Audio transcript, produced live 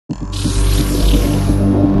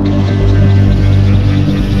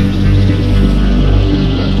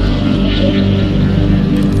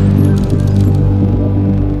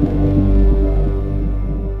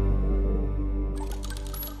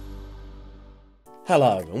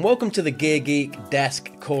Hello and welcome to the Geek Desk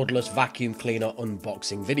Cordless Vacuum Cleaner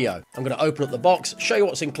unboxing video. I'm going to open up the box, show you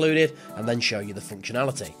what's included and then show you the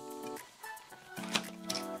functionality.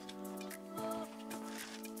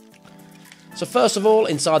 So first of all,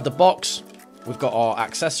 inside the box we've got our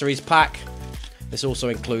accessories pack. This also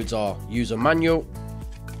includes our user manual.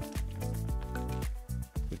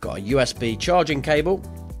 We've got a USB charging cable.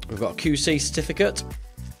 We've got a QC certificate.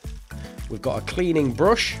 We've got a cleaning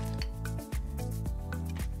brush.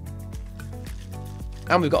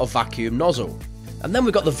 And we've got a vacuum nozzle. And then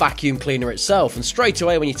we've got the vacuum cleaner itself, and straight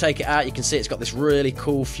away when you take it out you can see it's got this really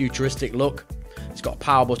cool futuristic look. It's got a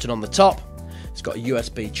power button on the top, it's got a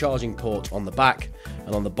USB charging port on the back,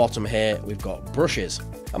 and on the bottom here we've got brushes.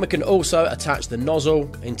 And we can also attach the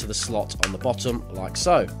nozzle into the slot on the bottom like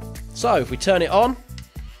so. So if we turn it on,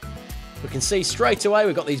 we can see straight away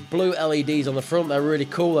we've got these blue LEDs on the front. They're really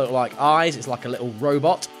cool, they look like eyes, it's like a little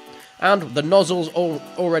robot. And the nozzle's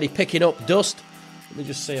already picking up dust. Let me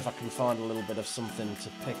just see if I can find a little bit of something to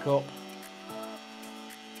pick up.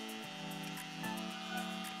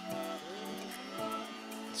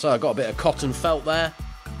 So I've got a bit of cotton felt there.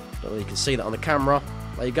 Don't know if you can see that on the camera.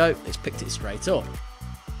 There you go, it's picked it straight up.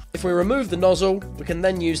 If we remove the nozzle, we can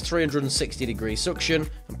then use 360-degree suction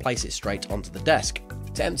and place it straight onto the desk.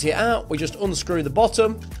 To empty it out, we just unscrew the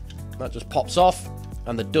bottom. That just pops off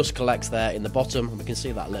and the dust collects there in the bottom. And we can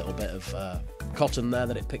see that little bit of cotton there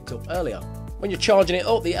that it picked up earlier. When you're charging it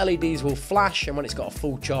up, the LEDs will flash, and when it's got a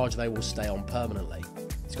full charge, they will stay on permanently.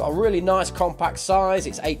 It's got a really nice compact size.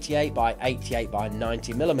 It's 88 by 88 by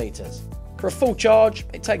 90 millimeters. For a full charge,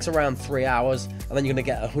 it takes around 3 hours, and then you're going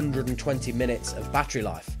to get 120 minutes of battery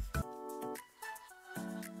life.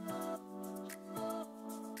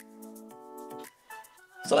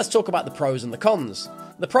 So let's talk about the pros and the cons.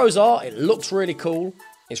 The pros are, it looks really cool.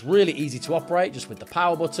 It's really easy to operate just with the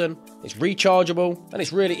power button, it's rechargeable, and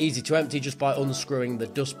it's really easy to empty just by unscrewing the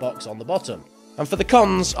dust box on the bottom. And for the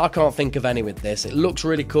cons, I can't think of any with this. It looks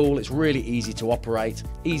really cool, it's really easy to operate,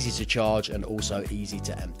 easy to charge, and also easy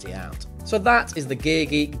to empty out. So that is the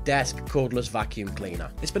Geek Desk Cordless Vacuum Cleaner.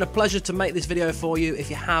 It's been a pleasure to make this video for you. If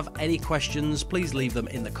you have any questions, please leave them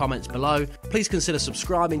in the comments below. Please consider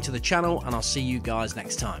subscribing to the channel, and I'll see you guys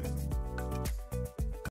next time.